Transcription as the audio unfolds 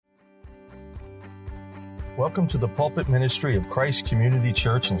Welcome to the pulpit ministry of Christ Community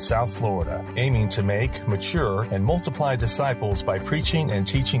Church in South Florida, aiming to make, mature, and multiply disciples by preaching and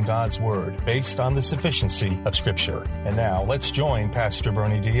teaching God's Word based on the sufficiency of Scripture. And now, let's join Pastor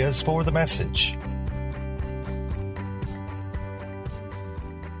Bernie Diaz for the message. I'm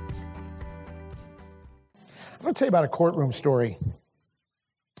going to tell you about a courtroom story.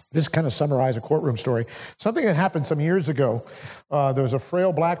 Just kind of summarize a courtroom story. Something that happened some years ago. There was a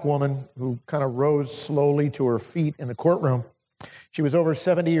frail black woman who kind of rose slowly to her feet in the courtroom. She was over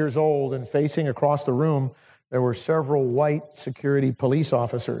 70 years old, and facing across the room, there were several white security police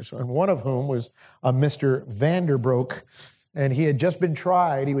officers, and one of whom was a Mr. Vanderbroek, and he had just been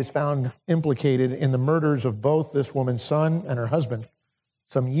tried. He was found implicated in the murders of both this woman's son and her husband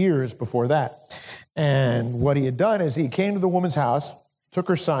some years before that. And what he had done is he came to the woman's house, took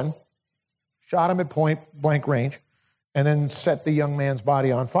her son, shot him at point blank range, and then set the young man's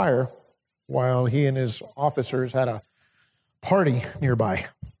body on fire while he and his officers had a party nearby.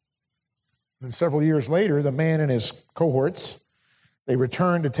 And several years later, the man and his cohorts, they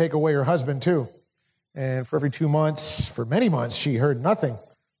returned to take away her husband too. And for every 2 months, for many months, she heard nothing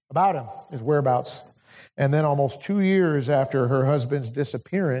about him, his whereabouts. And then almost 2 years after her husband's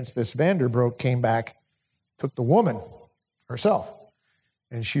disappearance, this Vanderbroek came back, took the woman herself.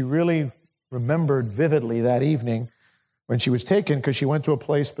 And she really remembered vividly that evening when she was taken, because she went to a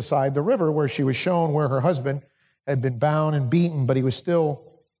place beside the river where she was shown where her husband had been bound and beaten, but he was still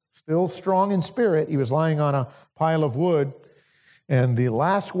strong in spirit. He was lying on a pile of wood. And the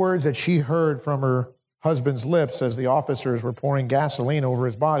last words that she heard from her husband's lips as the officers were pouring gasoline over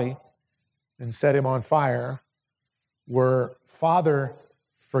his body and set him on fire were, "Father,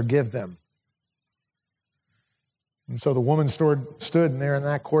 forgive them." And so the woman stood there in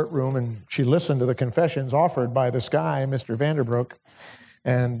that courtroom, and she listened to the confessions offered by this guy, Mr. Vanderbroek.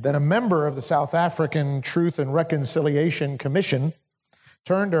 And then a member of the South African Truth and Reconciliation Commission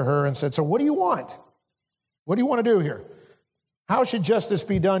turned to her and said, "So what do you want? What do you want to do here? How should justice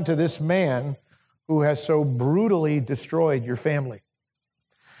be done to this man who has so brutally destroyed your family?"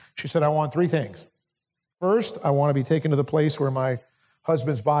 She said, "I want 3 things. First, I want to be taken to the place where my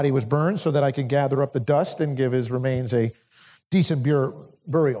husband's body was burned so that I can gather up the dust and give his remains a decent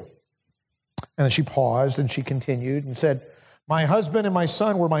burial." And then she paused and she continued and said, "My husband and my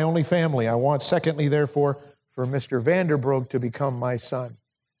son were my only family. I want, secondly, therefore, for Mr. Vanderbroek to become my son.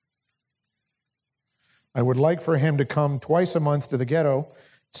 I would like for him to come twice a month to the ghetto,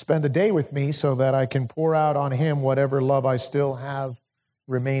 spend the day with me so that I can pour out on him whatever love I still have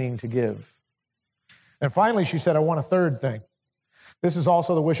remaining to give. And finally, she said, I want a third thing. This is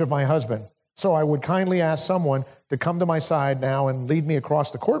also the wish of my husband. So I would kindly ask someone to come to my side now and lead me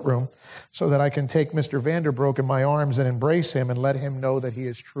across the courtroom so that I can take Mr. Vanderbroek in my arms and embrace him and let him know that he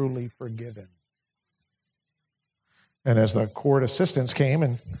is truly forgiven." And as the court assistants came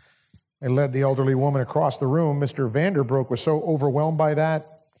and they led the elderly woman across the room, Mr. Vanderbroek was so overwhelmed by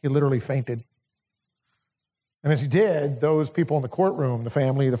that, he literally fainted. And as he did, those people in the courtroom, the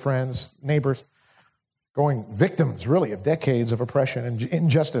family, the friends, neighbors, going victims, really, of decades of oppression and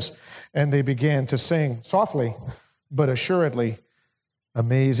injustice. And they began to sing softly, but assuredly,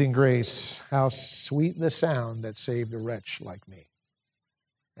 "Amazing grace, how sweet the sound that saved a wretch like me."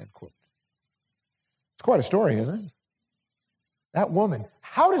 End quote. It's quite a story, isn't it? That woman.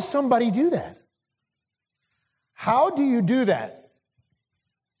 How does somebody do that? How do you do that?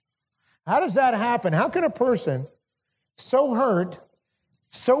 How does that happen? How can a person so hurt,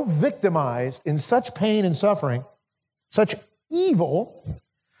 so victimized, in such pain and suffering, such evil,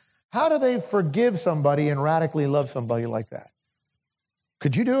 how do they forgive somebody and radically love somebody like that?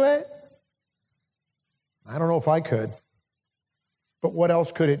 Could you do it? I don't know if I could. But what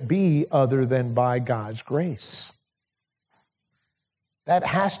else could it be other than by God's grace? That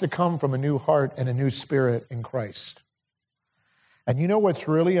has to come from a new heart and a new spirit in Christ. And you know what's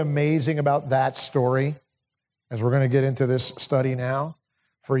really amazing about that story, as we're going to get into this study now?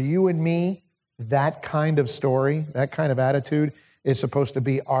 For you and me, that kind of story, that kind of attitude is supposed to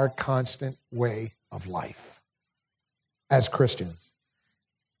be our constant way of life as Christians,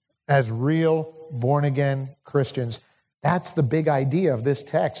 as real born-again Christians. That's the big idea of this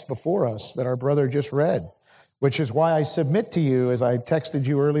text before us that our brother just read, which is why I submit to you, as I texted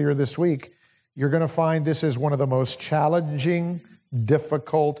you earlier this week, you're going to find this is one of the most challenging,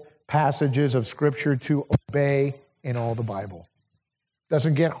 difficult passages of Scripture to obey in all the Bible.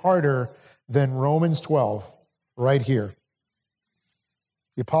 Doesn't get harder than Romans 12 right here.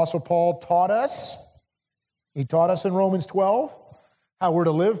 The Apostle Paul taught us. He taught us in Romans 12 how we're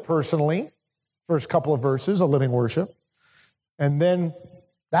to live personally. First couple of verses, a living worship. And then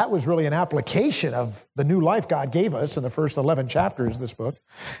That was really an application of the new life God gave us in the first 11 chapters of this book.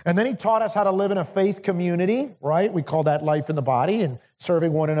 And then he taught us how to live in a faith community, right? We call that life in the body, and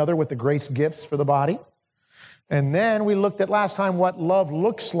serving one another with the grace gifts for the body. And then we looked at last time what love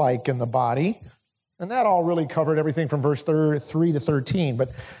looks like in the body. And that all really covered everything from verse 3 to 13.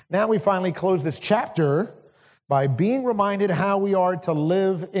 But now we finally close this chapter by being reminded how we are to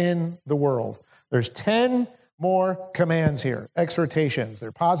live in the world. There's 10 more commands here, exhortations.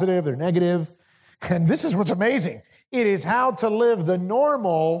 They're positive, they're negative. And this is what's amazing. It is how to live the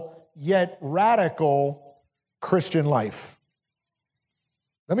normal yet radical Christian life.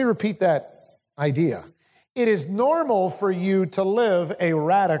 Let me repeat that idea. It is normal for you to live a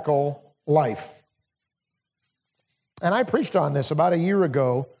radical life. And I preached on this about a year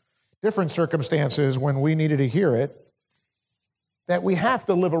ago, different circumstances when we needed to hear it, that we have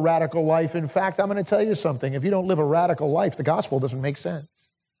to live a radical life. In fact, I'm going to tell you something. If you don't live a radical life, the gospel doesn't make sense.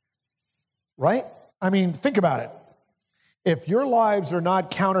 Right? I mean, think about it. If your lives are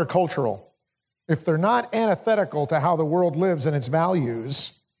not countercultural, if they're not antithetical to how the world lives and its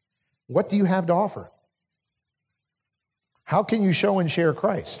values, what do you have to offer? How can you show and share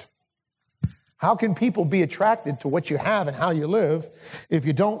Christ? How can people be attracted to what you have and how you live if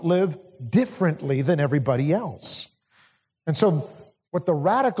you don't live differently than everybody else? And so what the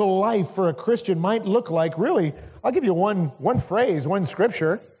radical life for a Christian might look like, really, I'll give you one phrase, one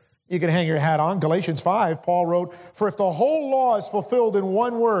scripture you can hang your hat on. Galatians 5, Paul wrote, "For if the whole law is fulfilled in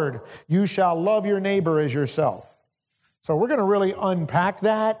one word, you shall love your neighbor as yourself." So we're going to really unpack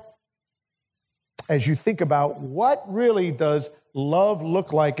that as you think about what really does love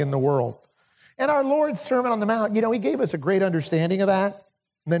look like in the world. And our Lord's Sermon on the Mount, he gave us a great understanding of that.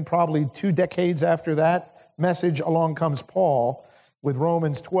 And then probably 2 decades after that message, along comes Paul with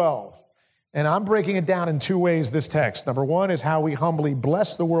Romans 12. And I'm breaking it down in 2 ways, this text. Number 1 is how we humbly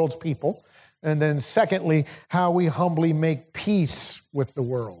bless the world's people. And then secondly, how we humbly make peace with the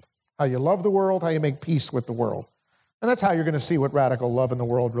world. How you love the world, how you make peace with the world. And that's how you're going to see what radical love in the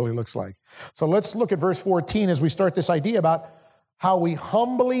world really looks like. So let's look at verse 14 as we start this idea about how we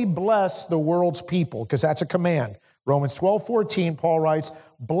humbly bless the world's people, because that's a command. Romans 12:14, Paul writes,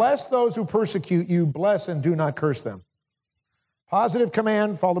 "Bless those who persecute you, bless and do not curse them." Positive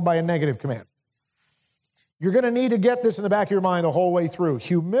command followed by a negative command. You're going to need to get this in the back of your mind the whole way through.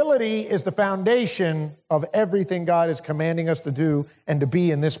 Humility is the foundation of everything God is commanding us to do and to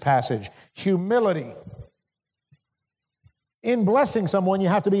be in this passage. Humility. In blessing someone, you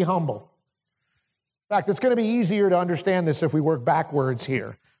have to be humble. In fact, it's going to be easier to understand this if we work backwards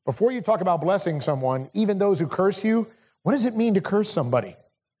here. Before you talk about blessing someone, even those who curse you, what does it mean to curse somebody?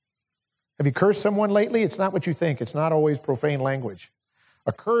 Have you cursed someone lately? It's not what you think. It's not always profane language.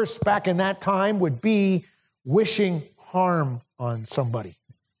 A curse back in that time would be wishing harm on somebody.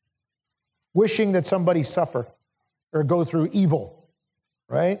 Wishing that somebody suffer or go through evil,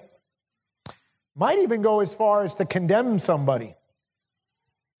 right? Might even go as far as to condemn somebody.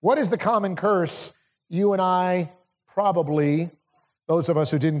 What is the common curse you and I probably, those of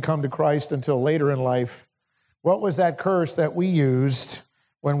us who didn't come to Christ until later in life, what was that curse that we used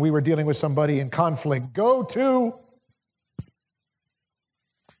when we were dealing with somebody in conflict? Go to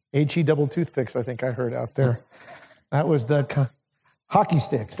H-E double toothpicks, I think I heard out there. That was the hockey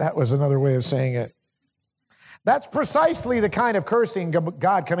sticks. That was another way of saying it. That's precisely the kind of cursing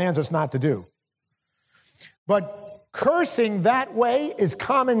God commands us not to do. But cursing that way is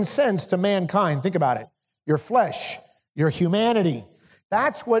common sense to mankind. Think about it. Your flesh, your humanity.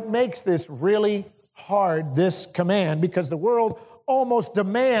 That's what makes this really hard, this command, because the world almost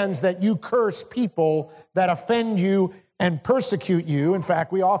demands that you curse people that offend you and persecute you. In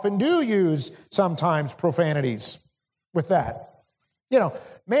fact, we often do use sometimes profanities with that.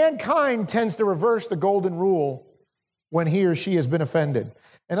 Mankind tends to reverse the golden rule when he or she has been offended.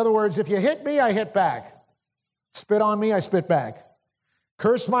 In other words, if you hit me, I hit back. Spit on me, I spit back.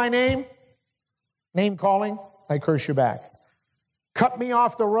 Curse my name calling, I curse you back. Cut me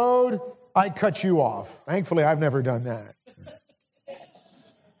off the road, I cut you off. Thankfully, I've never done that.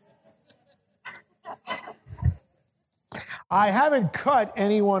 I haven't cut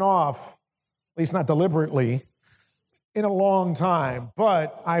anyone off, at least not deliberately, in a long time,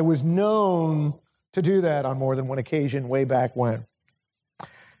 but I was known to do that on more than one occasion way back when.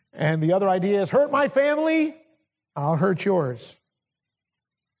 And the other idea is, hurt my family, I'll hurt yours.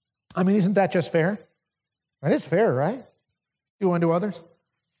 I mean, isn't that just fair? That is fair, right? Do unto others.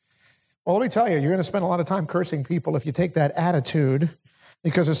 Well, let me tell you, you're going to spend a lot of time cursing people if you take that attitude,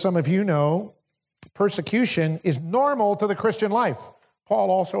 because as some of you know, persecution is normal to the Christian life. Paul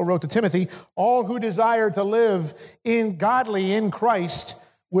also wrote to Timothy, all who desire to live godly in Christ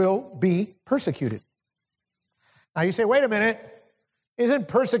will be persecuted. Now you say, wait a minute, isn't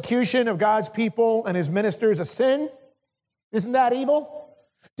persecution of God's people and his ministers a sin? Isn't that evil?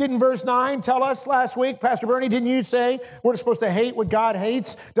 Didn't verse 9 tell us last week, Pastor Bernie, didn't you say we're supposed to hate what God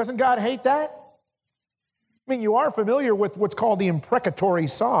hates? Doesn't God hate that? I mean, you are familiar with what's called the imprecatory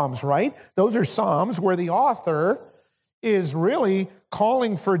Psalms, right? Those are Psalms where the author is really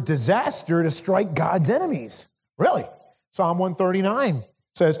calling for disaster to strike God's enemies. Really. Psalm 139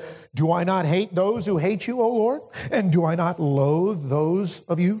 says, do I not hate those who hate you, O Lord? And do I not loathe those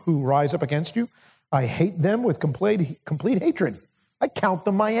of you who rise up against you? I hate them with complete hatred. I count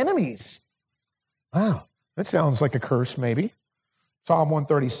them my enemies. Wow, that sounds like a curse maybe. Psalm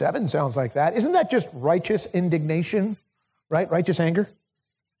 137 sounds like that. Isn't that just righteous indignation, right? Righteous anger?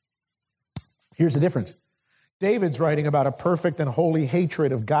 Here's the difference. David's writing about a perfect and holy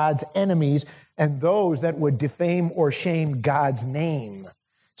hatred of God's enemies and those that would defame or shame God's name.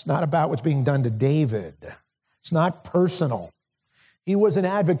 It's not about what's being done to David. It's not personal. He wasn't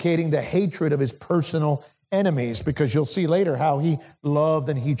advocating the hatred of his personal enemies, because you'll see later how he loved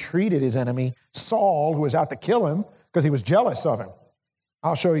and he treated his enemy, Saul, who was out to kill him because he was jealous of him.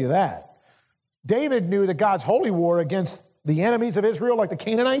 I'll show you that. David knew that God's holy war against the enemies of Israel, like the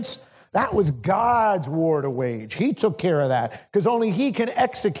Canaanites, that was God's war to wage. He took care of that because only he can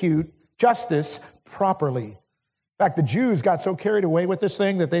execute justice properly. In fact, the Jews got so carried away with this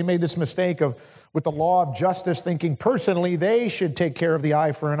thing that they made this mistake with the law of justice, thinking personally they should take care of the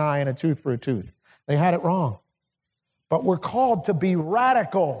eye for an eye and a tooth for a tooth. They had it wrong. But we're called to be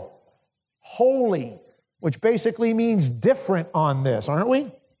radical, holy, which basically means different on this, aren't we?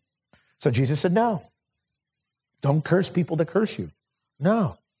 So Jesus said, no. Don't curse people that curse you.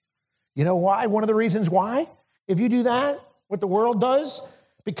 No. You know why? One of the reasons why? If you do that, what the world does,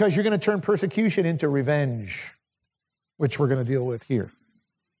 because you're going to turn persecution into revenge, which we're going to deal with here.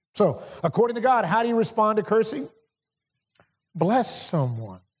 So, according to God, how do you respond to cursing? Bless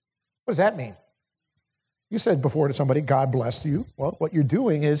someone. What does that mean? You said before to somebody, God bless you. Well, what you're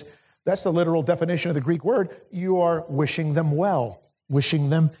doing is, that's the literal definition of the Greek word. You are wishing them well, wishing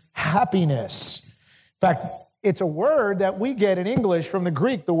them happiness. In fact, it's a word that we get in English from the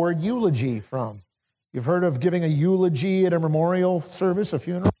Greek, the word eulogy from. You've heard of giving a eulogy at a memorial service, a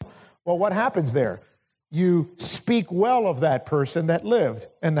funeral? Well, what happens there? You speak well of that person that lived,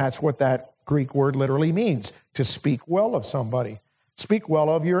 and that's what that Greek word literally means, to speak well of somebody. Speak well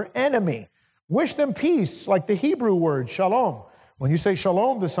of your enemy. Wish them peace, like the Hebrew word, shalom. When you say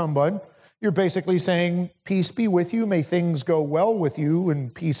shalom to somebody, you're basically saying, peace be with you, may things go well with you in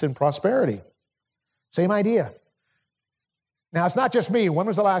peace and prosperity. Same idea. Now, it's not just me. When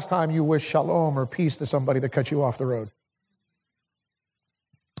was the last time you wished shalom or peace to somebody that cut you off the road?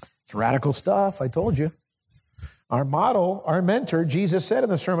 It's radical stuff, I told you. Our model, our mentor, Jesus said in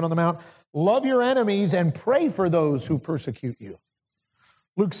the Sermon on the Mount, love your enemies and pray for those who persecute you.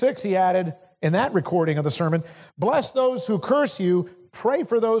 Luke 6, he added, in that recording of the sermon, bless those who curse you, pray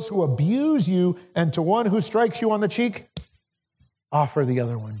for those who abuse you, and to one who strikes you on the cheek, offer the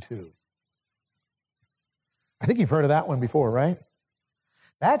other one too. I think you've heard of that one before, right?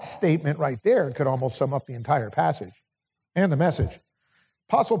 That statement right there could almost sum up the entire passage and the message.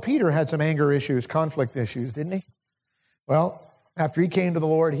 Apostle Peter had some anger issues, conflict issues, didn't he? Well, after he came to the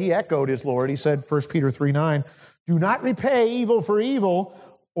Lord, he echoed his Lord. He said, 1 Peter 3:9, do not repay evil for evil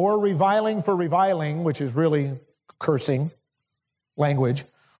or reviling for reviling, which is really cursing language,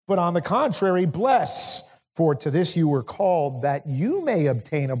 but on the contrary, bless, for to this you were called, that you may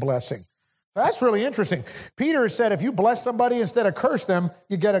obtain a blessing. That's really interesting. Peter said if you bless somebody instead of curse them,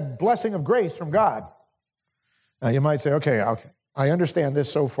 you get a blessing of grace from God. Now you might say, okay, I understand this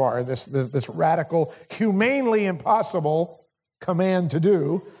so far, this radical, humanely impossible command to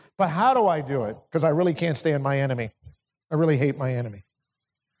do, but how do I do it? Because I really can't stand my enemy. I really hate my enemy.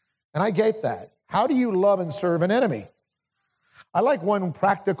 And I get that. How do you love and serve an enemy? I like one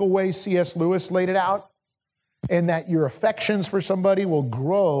practical way C.S. Lewis laid it out, in that your affections for somebody will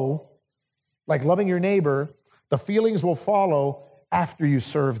grow like loving your neighbor. The feelings will follow after you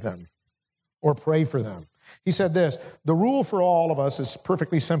serve them or pray for them. He said this, the rule for all of us is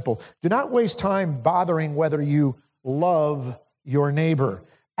perfectly simple. Do not waste time bothering whether you love your neighbor.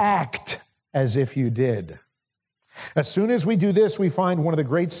 Act as if you did. As soon as we do this, we find one of the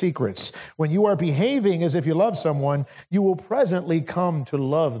great secrets. When you are behaving as if you love someone, you will presently come to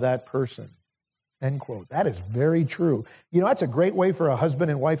love that person. End quote. That is very true. You know, that's a great way for a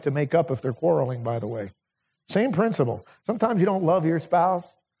husband and wife to make up if they're quarreling, by the way. Same principle. Sometimes you don't love your spouse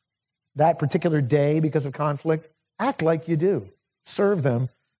that particular day because of conflict. Act like you do. Serve them,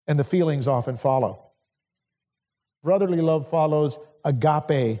 and the feelings often follow. Brotherly love follows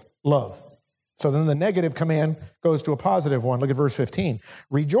agape love. So then the negative command goes to a positive one. Look at verse 15.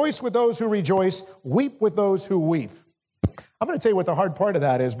 Rejoice with those who rejoice, weep with those who weep. I'm going to tell you what the hard part of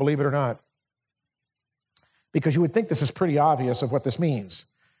that is, believe it or not. Because you would think this is pretty obvious of what this means.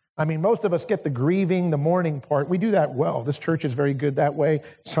 I mean, most of us get the grieving, the mourning part. We do that well. This church is very good that way.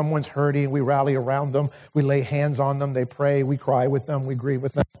 Someone's hurting, we rally around them. We lay hands on them, they pray, we cry with them, we grieve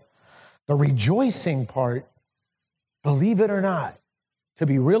with them. The rejoicing part, believe it or not, to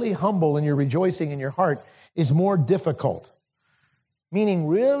be really humble in your rejoicing in your heart is more difficult. Meaning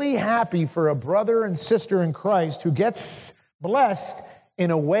really happy for a brother and sister in Christ who gets blessed in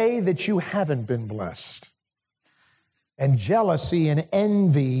a way that you haven't been blessed. And jealousy and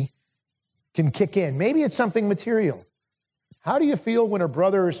envy can kick in. Maybe it's something material. How do you feel when a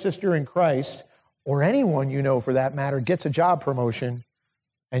brother or sister in Christ, or anyone you know for that matter, gets a job promotion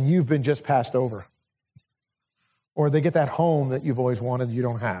and you've been just passed over? Or they get that home that you've always wanted you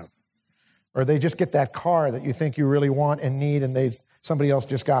don't have. Or they just get that car that you think you really want and need and somebody else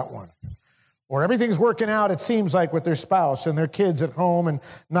just got one. Or everything's working out, it seems like, with their spouse and their kids at home and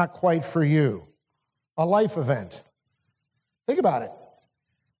not quite for you. A life event. Think about it.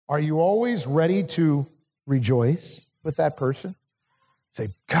 Are you always ready to rejoice with that person? Say,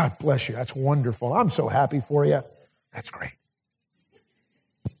 God bless you, that's wonderful. I'm so happy for you. That's great.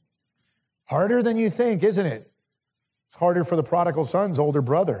 Harder than you think, isn't it? It's harder for the prodigal son's older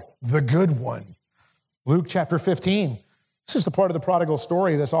brother, the good one. Luke chapter 15. This is the part of the prodigal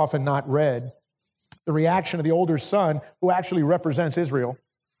story that's often not read. The reaction of the older son, who actually represents Israel,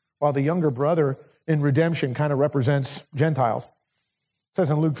 while the younger brother in redemption kind of represents Gentiles. It says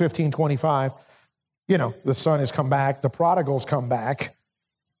in Luke 15:25, the son has come back, the prodigal's come back,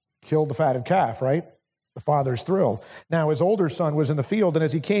 killed the fatted calf, right? The father's thrilled. Now his older son was in the field, and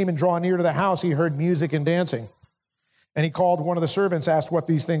as he came and drew near to the house, he heard music and dancing. And he called one of the servants, asked what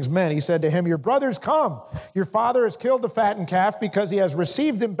these things meant. He said to him, your brother's come. Your father has killed the fattened calf because he has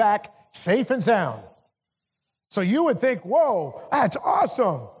received him back safe and sound. So you would think, whoa, that's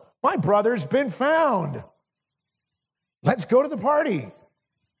awesome. My brother's been found. Let's go to the party.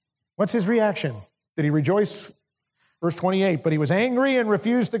 What's his reaction? Did he rejoice? Verse 28, but he was angry and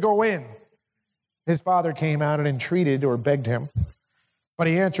refused to go in. His father came out and entreated or begged him. But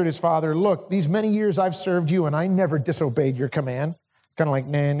he answered his father, look, these many years I've served you and I never disobeyed your command. Kind of like,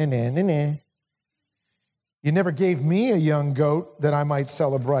 nah. You never gave me a young goat that I might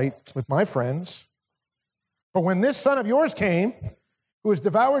celebrate with my friends. But when this son of yours came, who has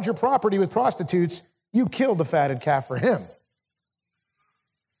devoured your property with prostitutes, you killed the fatted calf for him.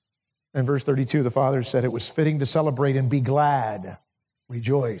 In verse 32, the father said, it was fitting to celebrate and be glad.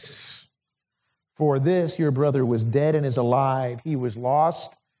 Rejoice. For this, your brother was dead and is alive. He was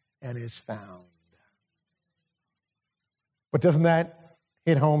lost and is found. But doesn't that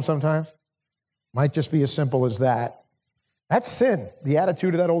hit home sometimes? Might just be as simple as that. That's sin. The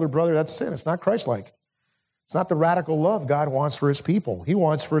attitude of that older brother, that's sin. It's not Christ-like. It's not the radical love God wants for his people. He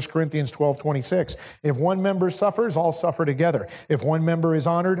wants 1 Corinthians 12:26. If one member suffers, all suffer together. If one member is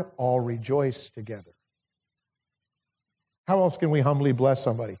honored, all rejoice together. How else can we humbly bless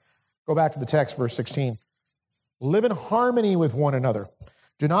somebody? Go back to the text, verse 16. Live in harmony with one another.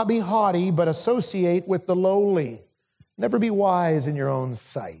 Do not be haughty, but associate with the lowly. Never be wise in your own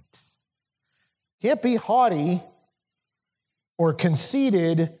sight. Can't be haughty or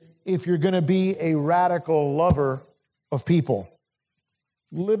conceited if you're going to be a radical lover of people.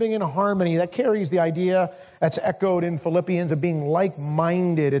 Living in harmony, that carries the idea that's echoed in Philippians of being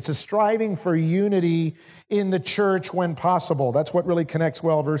like-minded. It's a striving for unity in the church when possible. That's what really connects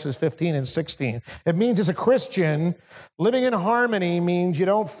well verses 15 and 16. It means as a Christian, living in harmony means you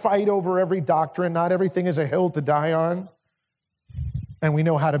don't fight over every doctrine. Not everything is a hill to die on. And we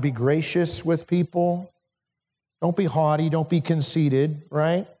know how to be gracious with people. Don't be haughty. Don't be conceited,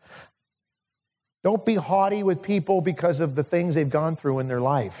 right? Don't be haughty with people because of the things they've gone through in their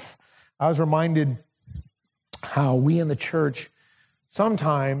life. I was reminded how we in the church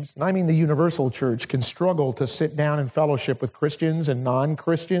sometimes, and I mean the universal church, can struggle to sit down in fellowship with Christians and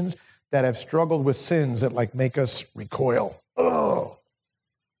non-Christians that have struggled with sins that make us recoil. Oh,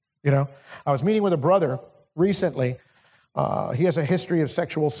 I was meeting with a brother recently. He has a history of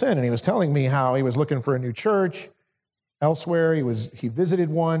sexual sin, and he was telling me how he was looking for a new church elsewhere. He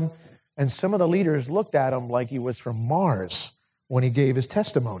visited one. And some of the leaders looked at him like he was from Mars when he gave his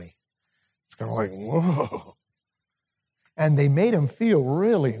testimony. It's kind of like, whoa. And they made him feel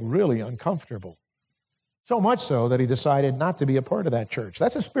really, really uncomfortable. So much so that he decided not to be a part of that church.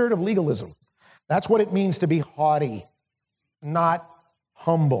 That's a spirit of legalism. That's what it means to be haughty, not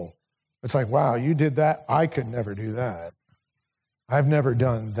humble. It's like, wow, you did that. I could never do that. I've never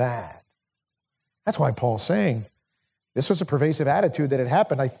done that. That's why Paul's saying this was a pervasive attitude that had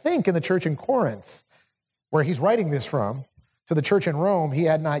happened, I think, in the church in Corinth, where he's writing this from, to the church in Rome he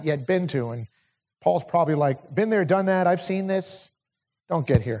had not yet been to. And Paul's probably like, been there, done that, I've seen this. Don't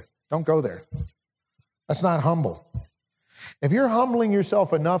get here. Don't go there. That's not humble. If you're humbling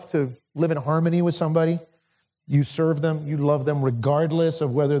yourself enough to live in harmony with somebody, you serve them, you love them regardless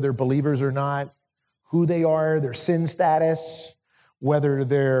of whether they're believers or not, who they are, their sin status, whether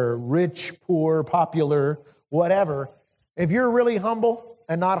they're rich, poor, popular, whatever. If you're really humble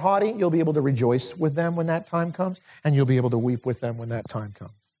and not haughty, you'll be able to rejoice with them when that time comes, and you'll be able to weep with them when that time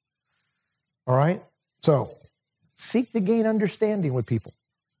comes. All right? So, seek to gain understanding with people.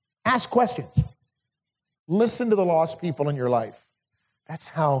 Ask questions. Listen to the lost people in your life. That's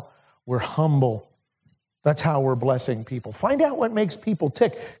how we're humble. That's how we're blessing people. Find out what makes people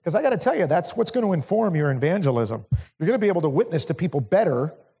tick. Because I got to tell you, that's what's going to inform your evangelism. You're going to be able to witness to people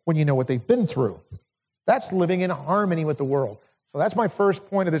better when you know what they've been through. That's living in harmony with the world. So that's my first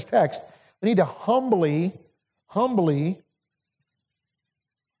point of this text. We need to humbly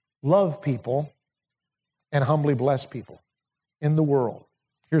love people and humbly bless people in the world.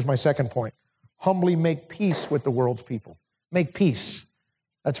 Here's my second point. Humbly make peace with the world's people. Make peace.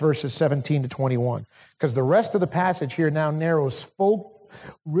 That's verses 17 to 21. Because the rest of the passage here now narrows.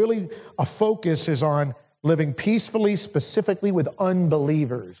 Really, a focus is on living peacefully, specifically with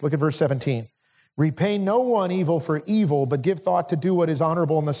unbelievers. Look at verse 17. Repay no one evil for evil, but give thought to do what is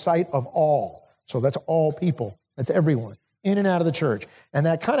honorable in the sight of all. So that's all people. That's everyone, in and out of the church. And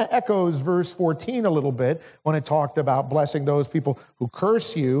that kind of echoes verse 14 a little bit when it talked about blessing those people who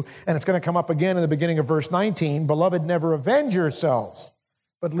curse you. And it's going to come up again in the beginning of verse 19. Beloved, never avenge yourselves,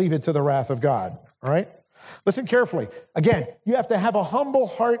 but leave it to the wrath of God. All right? Listen carefully. Again, you have to have a humble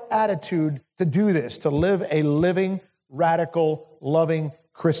heart attitude to do this, to live a living, radical, loving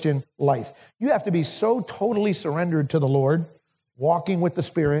Christian life. You have to be so totally surrendered to the Lord, walking with the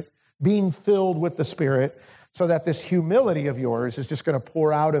Spirit, being filled with the Spirit, so that this humility of yours is just going to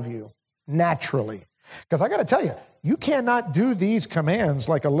pour out of you naturally. Because I got to tell you, you cannot do these commands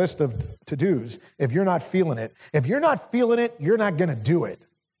like a list of to-dos if you're not feeling it. If you're not feeling it, you're not going to do it.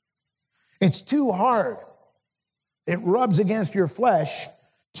 It's too hard. It rubs against your flesh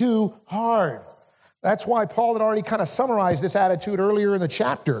too hard. That's why Paul had already kind of summarized this attitude earlier in the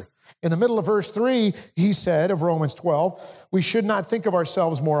chapter. In the middle of verse 3, he said of Romans 12, we should not think of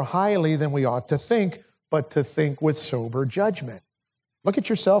ourselves more highly than we ought to think, but to think with sober judgment. Look at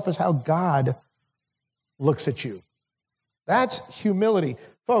yourself as how God looks at you. That's humility.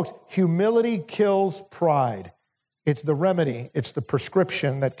 Folks, humility kills pride. It's the remedy. It's the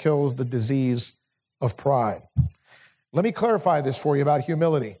prescription that kills the disease of pride. Let me clarify this for you about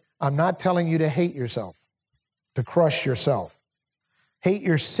humility. I'm not telling you to hate yourself, to crush yourself. Hate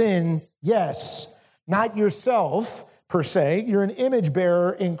your sin, yes, not yourself per se. You're an image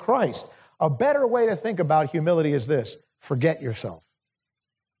bearer in Christ. A better way to think about humility is this: forget yourself.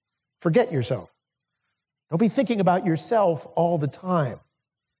 Forget yourself. Don't be thinking about yourself all the time.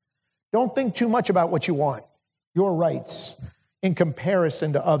 Don't think too much about what you want, your rights, in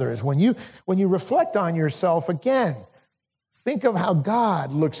comparison to others. When you reflect on yourself again, think of how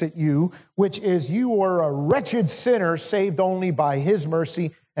God looks at you, which is you are a wretched sinner saved only by His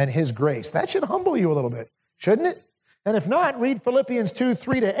mercy and His grace. That should humble you a little bit, shouldn't it? And if not, read Philippians 2,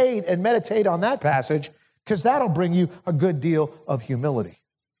 3-8 and meditate on that passage, because that'll bring you a good deal of humility.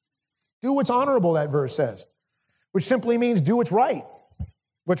 Do what's honorable, that verse says, which simply means do what's right.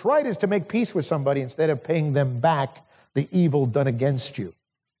 What's right is to make peace with somebody instead of paying them back the evil done against you,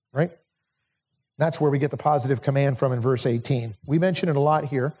 right? That's where we get the positive command from in verse 18. We mention it a lot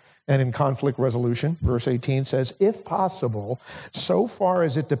here and in conflict resolution. Verse 18 says, if possible, so far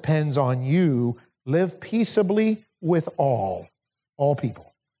as it depends on you, live peaceably with all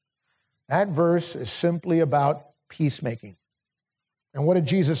people. That verse is simply about peacemaking. And what did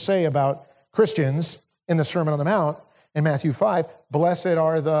Jesus say about Christians in the Sermon on the Mount in Matthew 5? Blessed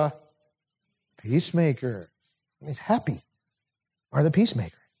are the peacemakers. He's happy are the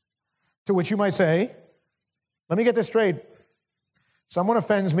peacemakers. To which you might say, let me get this straight. Someone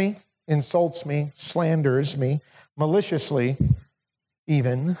offends me, insults me, slanders me, maliciously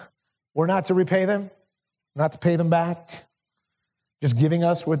even. We're not to repay them, not to pay them back, just giving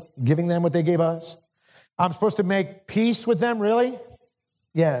them what they gave us. I'm supposed to make peace with them, really?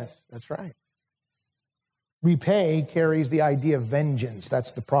 Yes, that's right. Repay carries the idea of vengeance.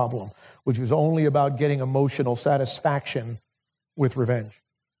 That's the problem, which is only about getting emotional satisfaction with revenge.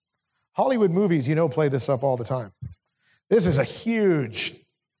 Hollywood movies, play this up all the time. This is a huge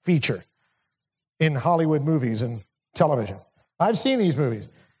feature. in Hollywood movies and television. I've seen these movies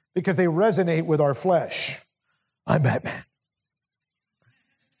because they resonate with our flesh. I'm Batman.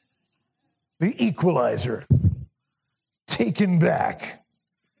 The Equalizer. Taken Back.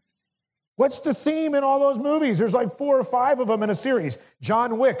 What's the theme in all those movies? There's like 4 or 5 of them in a series.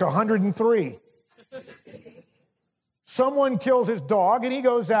 John Wick, 103. Someone kills his dog and he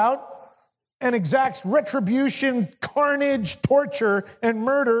goes out and exacts retribution, carnage, torture, and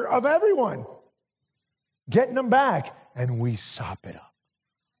murder of everyone. Getting them back. And we sop it up.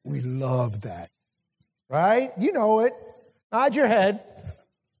 We love that. Right? You know it. Nod your head.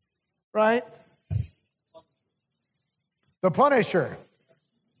 Right? The Punisher.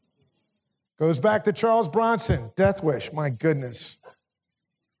 Goes back to Charles Bronson. Death Wish. My goodness.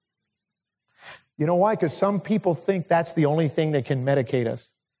 You know why? Because some people think that's the only thing that can medicate us.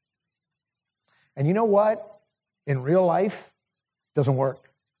 And you know what? In real life, it doesn't work.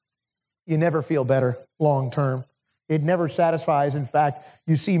 You never feel better long term. It never satisfies. In fact,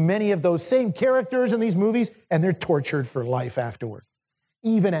 you see many of those same characters in these movies, and they're tortured for life afterward,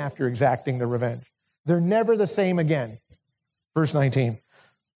 even after exacting the revenge. They're never the same again. Verse 19,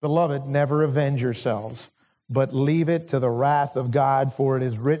 beloved, never avenge yourselves, but leave it to the wrath of God, for it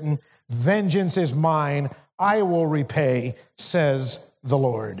is written, vengeance is mine, I will repay, says the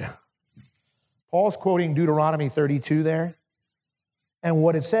Lord. Paul's quoting Deuteronomy 32 there. And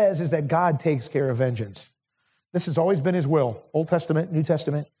what it says is that God takes care of vengeance. This has always been his will. Old Testament, New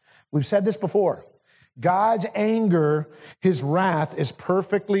Testament. We've said this before. God's anger, his wrath is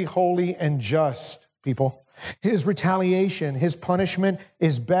perfectly holy and just, people. His retaliation, his punishment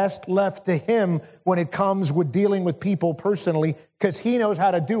is best left to him when it comes with dealing with people personally, because he knows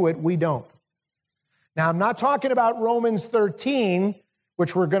how to do it, we don't. Now, I'm not talking about Romans 13,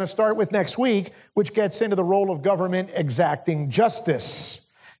 which we're going to start with next week, which gets into the role of government exacting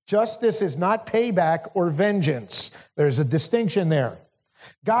justice. Justice is not payback or vengeance. There's a distinction there.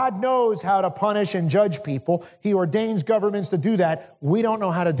 God knows how to punish and judge people. He ordains governments to do that. We don't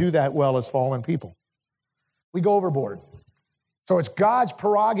know how to do that well as fallen people. We go overboard. So it's God's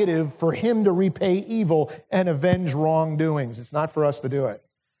prerogative for him to repay evil and avenge wrongdoings. It's not for us to do it.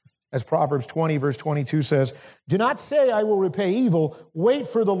 As Proverbs 20, verse 22 says, do not say, I will repay evil. Wait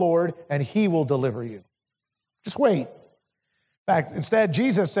for the Lord, and he will deliver you. Just wait. In fact, instead,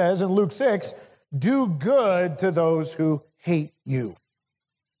 Jesus says in Luke 6, do good to those who hate you.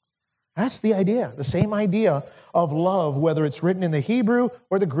 That's the idea, the same idea of love, whether it's written in the Hebrew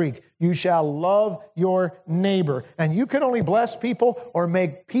or the Greek. You shall love your neighbor. And you can only bless people or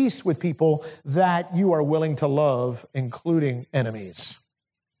make peace with people that you are willing to love, including enemies.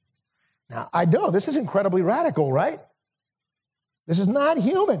 Now, I know this is incredibly radical, right? This is not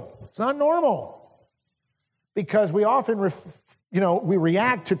human. It's not normal. Because we often, we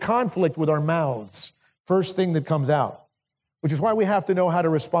react to conflict with our mouths. First thing that comes out. Which is why we have to know how to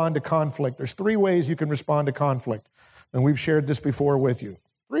respond to conflict. There's 3 ways you can respond to conflict. And we've shared this before with you.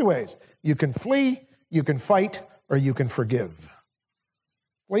 3 ways. You can flee, you can fight, or you can forgive.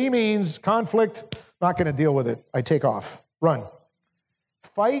 Flee means conflict, not going to deal with it. I take off, run.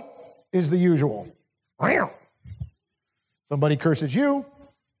 Fight is the usual. Somebody curses you,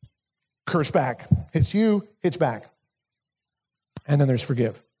 curse back. Hits you, hits back. And then there's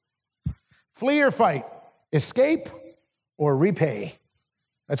forgive. Flee or fight. Escape or repay.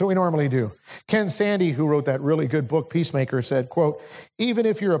 That's what we normally do. Ken Sande, who wrote that really good book, Peacemaker, said, quote, even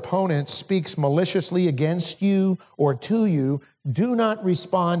if your opponent speaks maliciously against you or to you, do not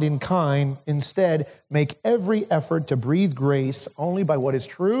respond in kind. Instead, make every effort to breathe grace only by what is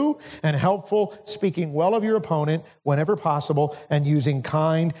true and helpful, speaking well of your opponent whenever possible, and using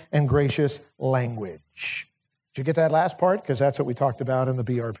kind and gracious language. Did you get that last part? Because that's what we talked about in the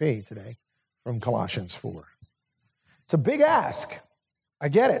BRP today from Colossians 4. It's a big ask. I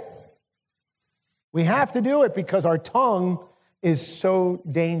get it. We have to do it because our tongue is so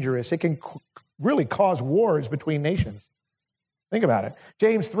dangerous. It can really cause wars between nations. Think about it.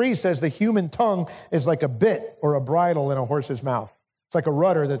 James 3 says the human tongue is like a bit or a bridle in a horse's mouth. It's like a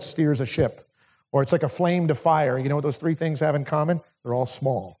rudder that steers a ship. Or it's like a flame to fire. You know what those 3 things have in common? They're all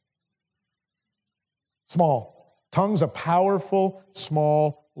small. Small. Tongue's a powerful,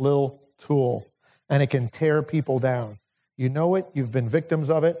 small, little tool. And it can tear people down. You know it, you've been victims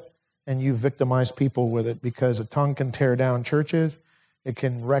of it, and you've victimized people with it because a tongue can tear down churches, it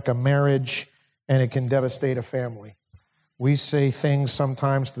can wreck a marriage, and it can devastate a family. We say things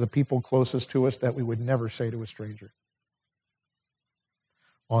sometimes to the people closest to us that we would never say to a stranger.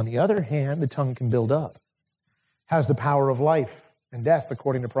 On the other hand, the tongue can build up, has the power of life and death,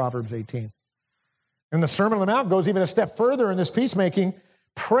 according to Proverbs 18. And the Sermon on the Mount goes even a step further in this peacemaking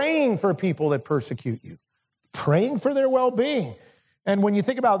praying for people that persecute you, praying for their well-being. And when you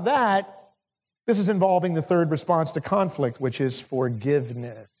think about that, this is involving the third response to conflict, which is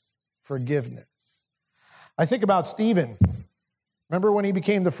forgiveness. Forgiveness. I think about Stephen. Remember when he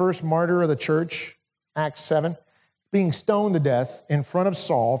became the first martyr of the church, Acts 7? Being stoned to death in front of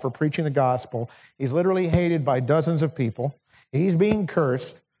Saul for preaching the gospel. He's literally hated by dozens of people. He's being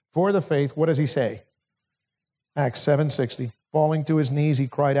cursed for the faith. What does he say? Acts 7:60. Falling to his knees, he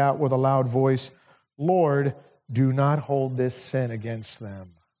cried out with a loud voice, Lord, do not hold this sin against them.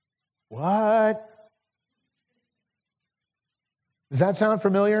 What? Does that sound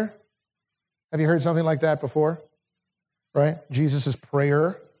familiar? Have you heard something like that before? Right? Jesus'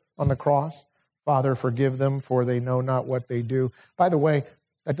 prayer on the cross. Father, forgive them, for they know not what they do. By the way,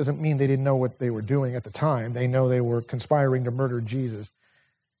 that doesn't mean they didn't know what they were doing at the time. They know they were conspiring to murder Jesus.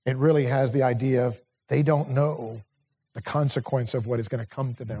 It really has the idea of they don't know the consequence of what is going to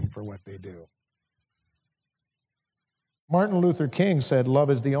come to them for what they do. Martin Luther King said, love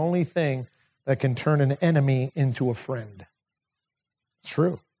is the only thing that can turn an enemy into a friend. It's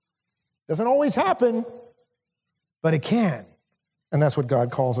true. Doesn't always happen, but it can. And that's what God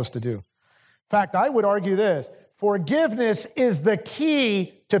calls us to do. In fact, I would argue this. Forgiveness is the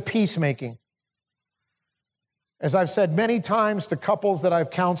key to peacemaking. As I've said many times to couples that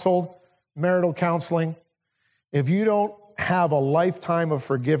I've counseled, marital counseling, if you don't have a lifetime of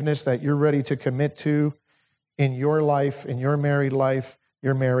forgiveness that you're ready to commit to in your life, in your married life,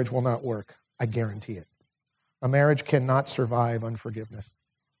 your marriage will not work. I guarantee it. A marriage cannot survive unforgiveness.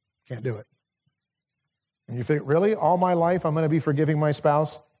 Can't do it. And you think, really? All my life I'm going to be forgiving my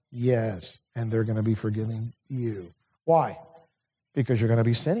spouse? Yes. And they're going to be forgiving you. Why? Because you're going to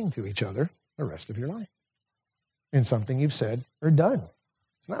be sinning to each other the rest of your life in something you've said or done.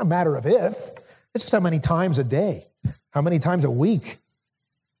 It's not a matter of if. It's just how many times a day, how many times a week.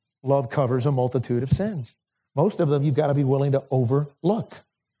 Love covers a multitude of sins. Most of them you've got to be willing to overlook.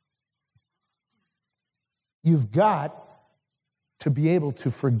 You've got to be able to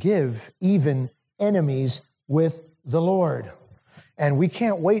forgive even enemies with the Lord. And we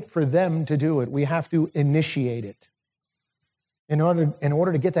can't wait for them to do it. We have to initiate it in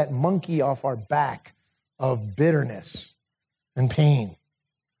order to get that monkey off our back of bitterness and pain.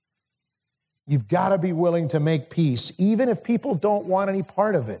 You've got to be willing to make peace, even if people don't want any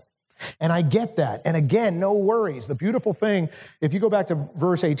part of it. And I get that. And again, no worries. The beautiful thing, if you go back to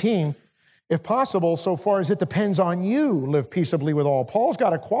verse 18, if possible, so far as it depends on you, live peaceably with all. Paul's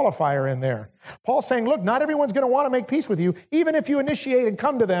got a qualifier in there. Paul's saying, look, not everyone's going to want to make peace with you. Even if you initiate and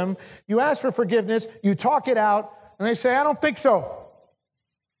come to them, you ask for forgiveness, you talk it out, and they say, I don't think so.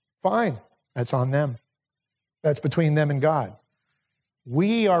 Fine. That's on them. That's between them and God.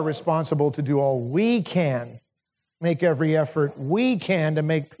 We are responsible to do all we can, make every effort we can to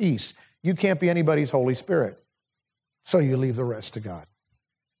make peace. You can't be anybody's Holy Spirit. So you leave the rest to God.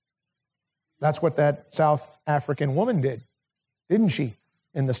 That's what that South African woman did, didn't she?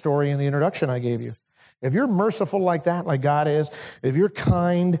 In the story in the introduction I gave you. If you're merciful like that, like God is, if you're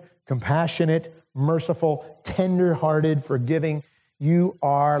kind, compassionate, merciful, tender-hearted, forgiving, you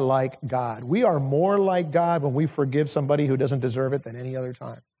are like God. We are more like God when we forgive somebody who doesn't deserve it than any other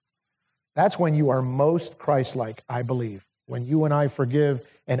time. That's when you are most Christ-like, I believe, when you and I forgive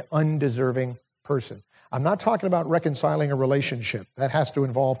an undeserving person. I'm not talking about reconciling a relationship. That has to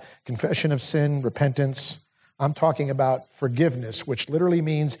involve confession of sin, repentance. I'm talking about forgiveness, which literally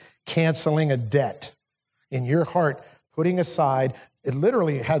means canceling a debt in your heart, putting aside. It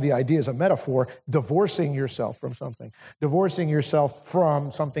literally had the idea as a metaphor, divorcing yourself from something, divorcing yourself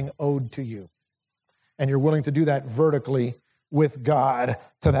from something owed to you. And you're willing to do that vertically with God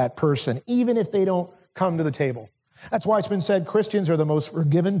to that person, even if they don't come to the table. That's why it's been said Christians are the most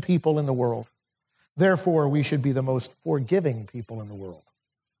forgiven people in the world. Therefore, we should be the most forgiving people in the world.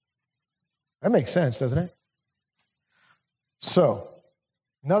 That makes sense, doesn't it? So,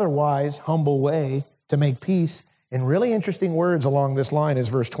 another wise, humble way to make peace, in really interesting words along this line, is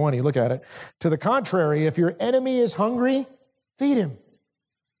verse 20. Look at it. To the contrary, if your enemy is hungry, feed him.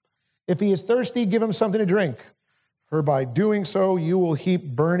 If he is thirsty, give him something to drink. For by doing so, you will heap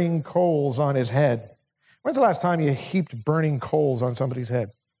burning coals on his head. When's the last time you heaped burning coals on somebody's head?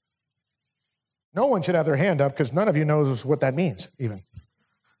 No one should have their hand up because none of you knows what that means, even.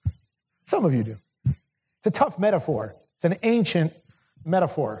 Some of you do. It's a tough metaphor. It's an ancient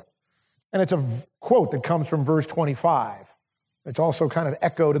metaphor. And it's a quote that comes from verse 25. It's also kind of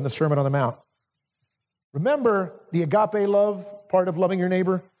echoed in the Sermon on the Mount. Remember the agape love part of loving your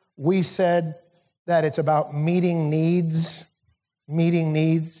neighbor? We said that it's about meeting needs. Meeting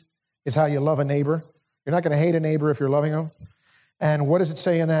needs is how you love a neighbor. You're not going to hate a neighbor if you're loving them. And what does it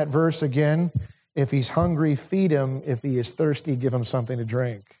say in that verse again? If he's hungry, feed him. If he is thirsty, give him something to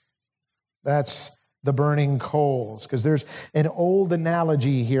drink. That's the burning coals. Because there's an old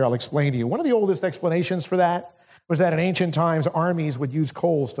analogy here I'll explain to you. One of the oldest explanations for that was that in ancient times, armies would use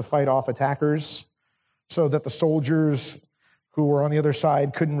coals to fight off attackers so that the soldiers who were on the other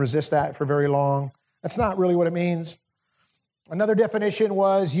side couldn't resist that for very long. That's not really what it means. Another definition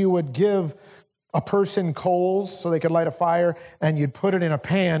was you would give a person coals so they could light a fire, and you'd put it in a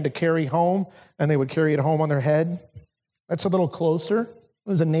pan to carry home, and they would carry it home on their head. That's a little closer. It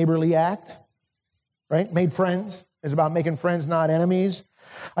was a neighborly act, right? Made friends. It's about making friends, not enemies.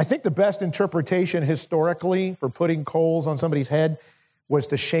 I think the best interpretation historically for putting coals on somebody's head was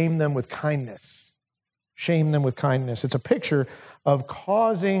to shame them with kindness. Shame them with kindness. It's a picture of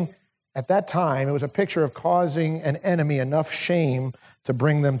causing, at that time, it was a picture of causing an enemy enough shame to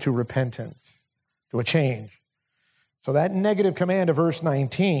bring them to repentance, to a change. So that negative command of verse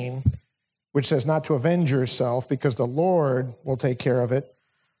 19, which says not to avenge yourself because the Lord will take care of it,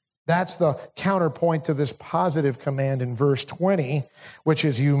 that's the counterpoint to this positive command in verse 20, which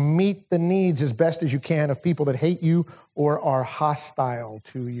is you meet the needs as best as you can of people that hate you or are hostile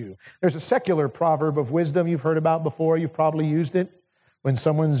to you. There's a secular proverb of wisdom you've heard about before. You've probably used it when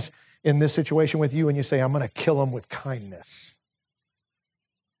someone's in this situation with you and you say, I'm going to kill them with kindness.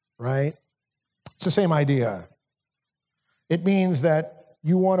 Right? It's the same idea. It means that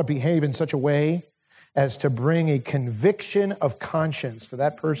you want to behave in such a way as to bring a conviction of conscience to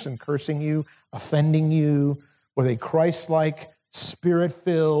that person cursing you, offending you, with a Christ-like,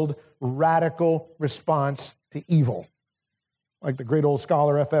 spirit-filled, radical response to evil. Like the great old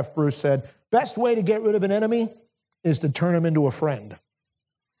scholar F.F. Bruce said, best way to get rid of an enemy is to turn him into a friend.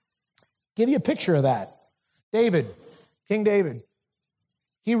 Give you a picture of that. David, King David,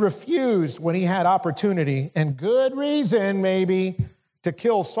 he refused when he had opportunity, and good reason maybe, to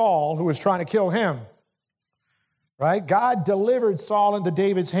kill Saul, who was trying to kill him. Right? God delivered Saul into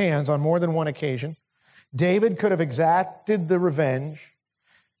David's hands on more than one occasion. David could have exacted the revenge.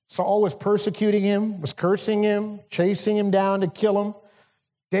 Saul was persecuting him, was cursing him, chasing him down to kill him.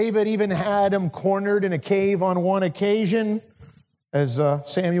 David even had him cornered in a cave on one occasion as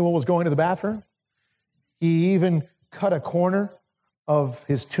Samuel was going to the bathroom. He even cut a corner of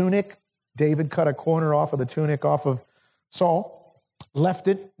his tunic. David cut a corner off of the tunic off of Saul, left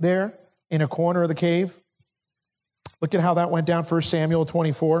it there in a corner of the cave. Look at how that went down, 1 Samuel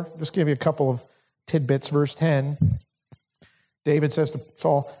 24. Just give you a couple of tidbits. Verse 10. David says to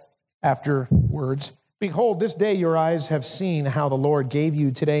Saul afterwards, behold, this day your eyes have seen how the Lord gave you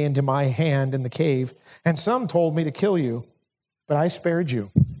today into my hand in the cave, and some told me to kill you, but I spared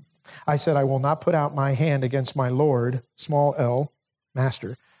you. I said, I will not put out my hand against my Lord, small l,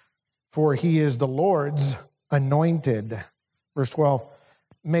 master, for he is the Lord's anointed. Verse 12,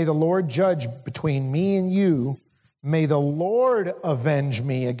 may the Lord judge between me and you. May the Lord avenge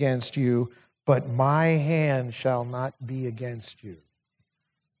me against you, but my hand shall not be against you.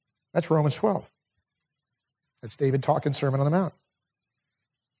 That's Romans 12. That's David talking Sermon on the Mount.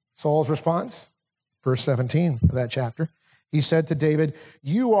 Saul's response, verse 17 of that chapter. He said to David,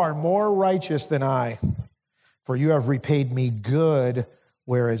 you are more righteous than I, for you have repaid me good,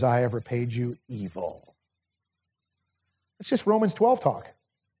 whereas I have repaid you evil. It's just Romans 12 talk.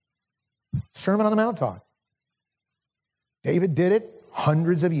 Sermon on the Mount talk. David did it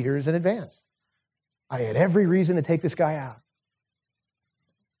hundreds of years in advance. I had every reason to take this guy out.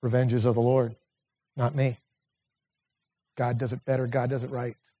 Revenge is of the Lord, not me. God does it better. God does it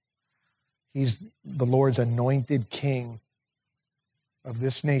right. He's the Lord's anointed king of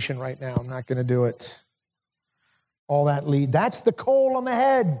this nation right now. I'm not going to do it. All that lead. That's the coal on the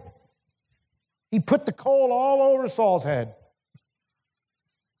head. He put the coal all over Saul's head.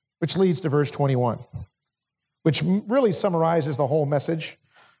 Which leads to verse 21. Which really summarizes the whole message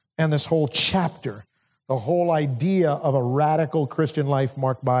and this whole chapter, the whole idea of a radical Christian life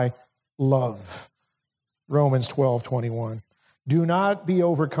marked by love. Romans 12:21. Do not be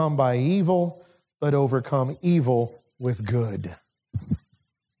overcome by evil, but overcome evil with good.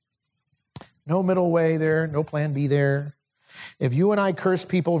 No middle way there, no plan B there. If you and I curse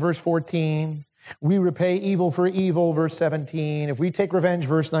people, verse 14, we repay evil for evil, verse 17. If we take revenge,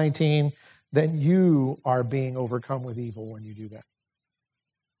 verse 19, then you are being overcome with evil when you do that.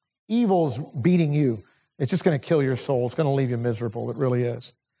 Evil's beating you. It's just going to kill your soul. It's going to leave you miserable. It really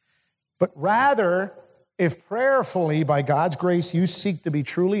is. But rather, if prayerfully, by God's grace, you seek to be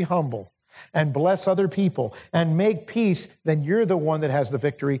truly humble and bless other people and make peace, then you're the one that has the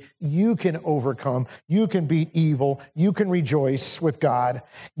victory. You can overcome. You can beat evil. You can rejoice with God.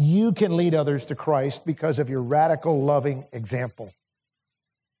 You can lead others to Christ because of your radical, loving example.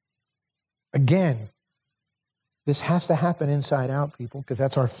 Again, this has to happen inside out, people, because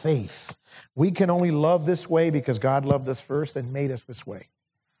that's our faith. We can only love this way because God loved us first and made us this way.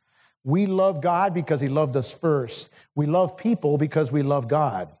 We love God because He loved us first. We love people because we love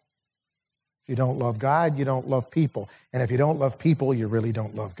God. If you don't love God, you don't love people. And if you don't love people, you really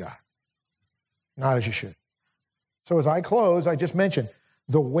don't love God. Not as you should. So as I close, I just mentioned,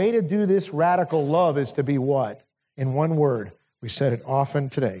 the way to do this radical love is to be what? In one word. We said it often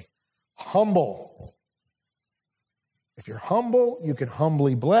today. Humble. If you're humble, you can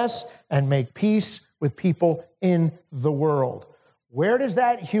humbly bless and make peace with people in the world. Where does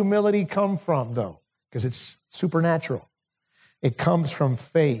that humility come from, though? Because it's supernatural. It comes from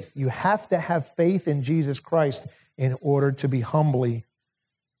faith. You have to have faith in Jesus Christ in order to be humbly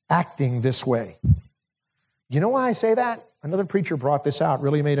acting this way. You know why I say that? Another preacher brought this out,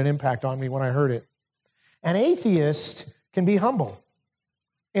 really made an impact on me when I heard it. An atheist can be humble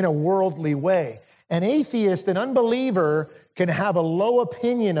in a worldly way. An atheist, an unbeliever, can have a low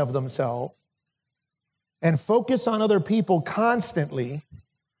opinion of themselves and focus on other people constantly,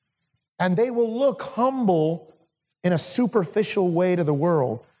 and they will look humble in a superficial way to the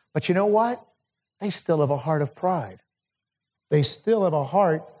world. But you know what? They still have a heart of pride. They still have a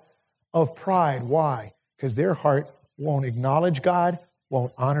heart of pride. Why? Because their heart won't acknowledge God,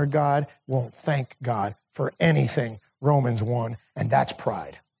 won't honor God, won't thank God for anything. Romans 1, and that's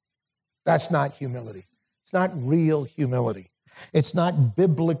pride. That's not humility. It's not real humility. It's not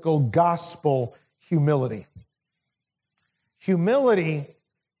biblical gospel humility. Humility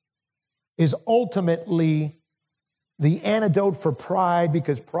is ultimately the antidote for pride,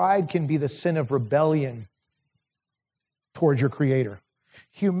 because pride can be the sin of rebellion towards your Creator.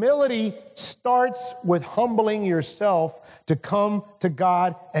 Humility starts with humbling yourself to come to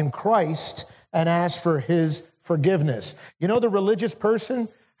God and Christ and ask for His forgiveness. You know, the religious person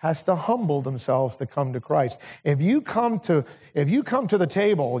has to humble themselves to come to Christ. If you come to the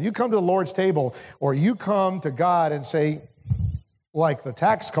table, you come to the Lord's table, or you come to God and say, like the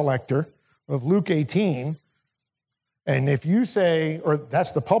tax collector of Luke 18, and if you say, or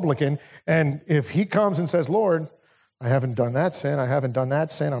that's the publican, and if he comes and says, Lord, I haven't done that sin, I haven't done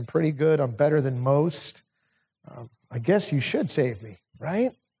that sin, I'm pretty good, I'm better than most, I guess you should save me,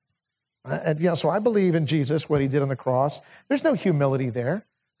 right? So I believe in Jesus, what He did on the cross. There's no humility there.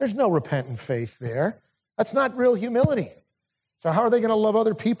 There's no repentant faith there. That's not real humility. So how are they going to love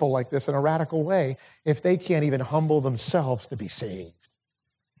other people like this in a radical way if they can't even humble themselves to be saved?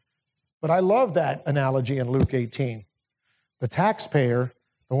 But I love that analogy in Luke 18. The taxpayer,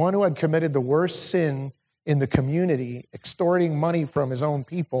 the one who had committed the worst sin in the community, extorting money from his own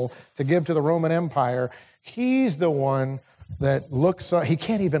people to give to the Roman Empire, he's the one that looks up, he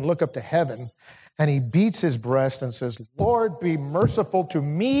can't even look up to heaven, and he beats his breast and says, Lord, be merciful to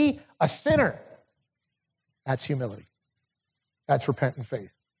me, a sinner. That's humility. That's repentant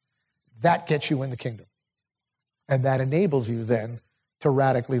faith. That gets you in the kingdom. And that enables you then to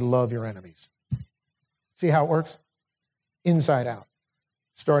radically love your enemies. See how it works? Inside out.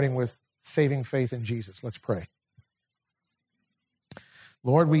 Starting with saving faith in Jesus. Let's pray.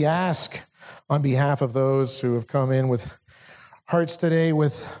 Lord, we ask on behalf of those who have come in with hearts today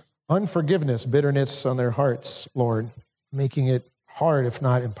with unforgiveness, bitterness on their hearts, Lord, making it hard, if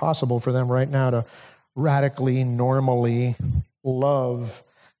not impossible, for them right now to radically, normally love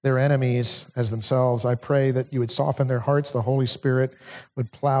their enemies as themselves. I pray that you would soften their hearts. The Holy Spirit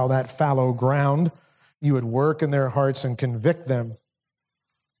would plow that fallow ground. You would work in their hearts and convict them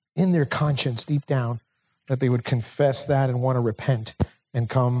in their conscience deep down, that they would confess that and want to repent and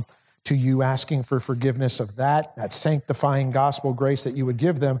come to you asking for forgiveness of that sanctifying gospel grace that you would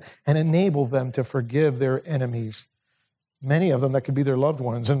give them and enable them to forgive their enemies. Many of them that could be their loved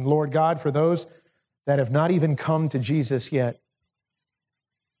ones. And Lord God, for those that have not even come to Jesus yet,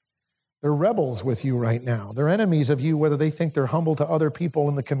 they're rebels with you right now. They're enemies of you, whether they think they're humble to other people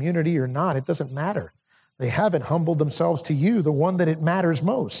in the community or not. It doesn't matter. They haven't humbled themselves to you, the one that it matters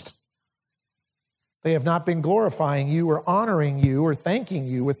most. They have not been glorifying you or honoring you or thanking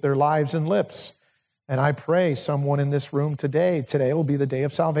you with their lives and lips. And I pray someone in this room today will be the day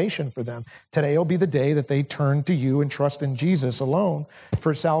of salvation for them. Today will be the day that they turn to you and trust in Jesus alone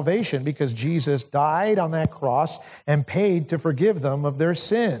for salvation, because Jesus died on that cross and paid to forgive them of their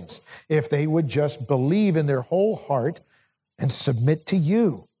sins. If they would just believe in their whole heart and submit to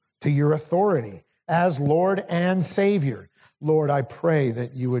you, to your authority as Lord and Savior. Lord, I pray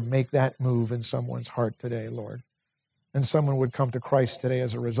that you would make that move in someone's heart today, Lord, and someone would come to Christ today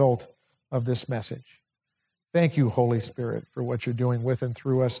as a result of this message. Thank you, Holy Spirit, for what you're doing with and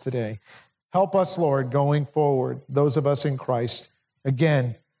through us today. Help us, Lord, going forward, those of us in Christ,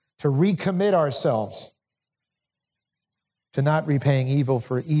 again, to recommit ourselves to not repaying evil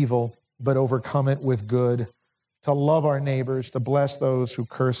for evil, but overcome it with good, to love our neighbors, to bless those who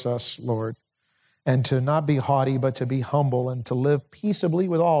curse us, Lord, and to not be haughty, but to be humble and to live peaceably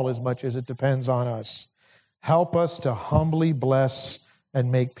with all as much as it depends on us. Help us to humbly bless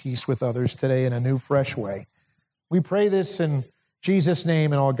and make peace with others today in a new, fresh way. We pray this in Jesus'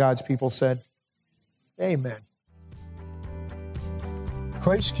 name, and all God's people said, amen.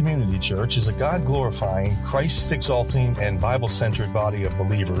 Christ Community Church is a God-glorifying, Christ-exalting, and Bible-centered body of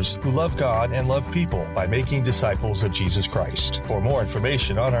believers who love God and love people by making disciples of Jesus Christ. For more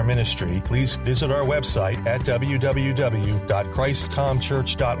information on our ministry, please visit our website at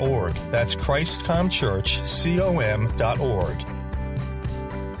www.christcomchurch.org. That's christcomchurch.org.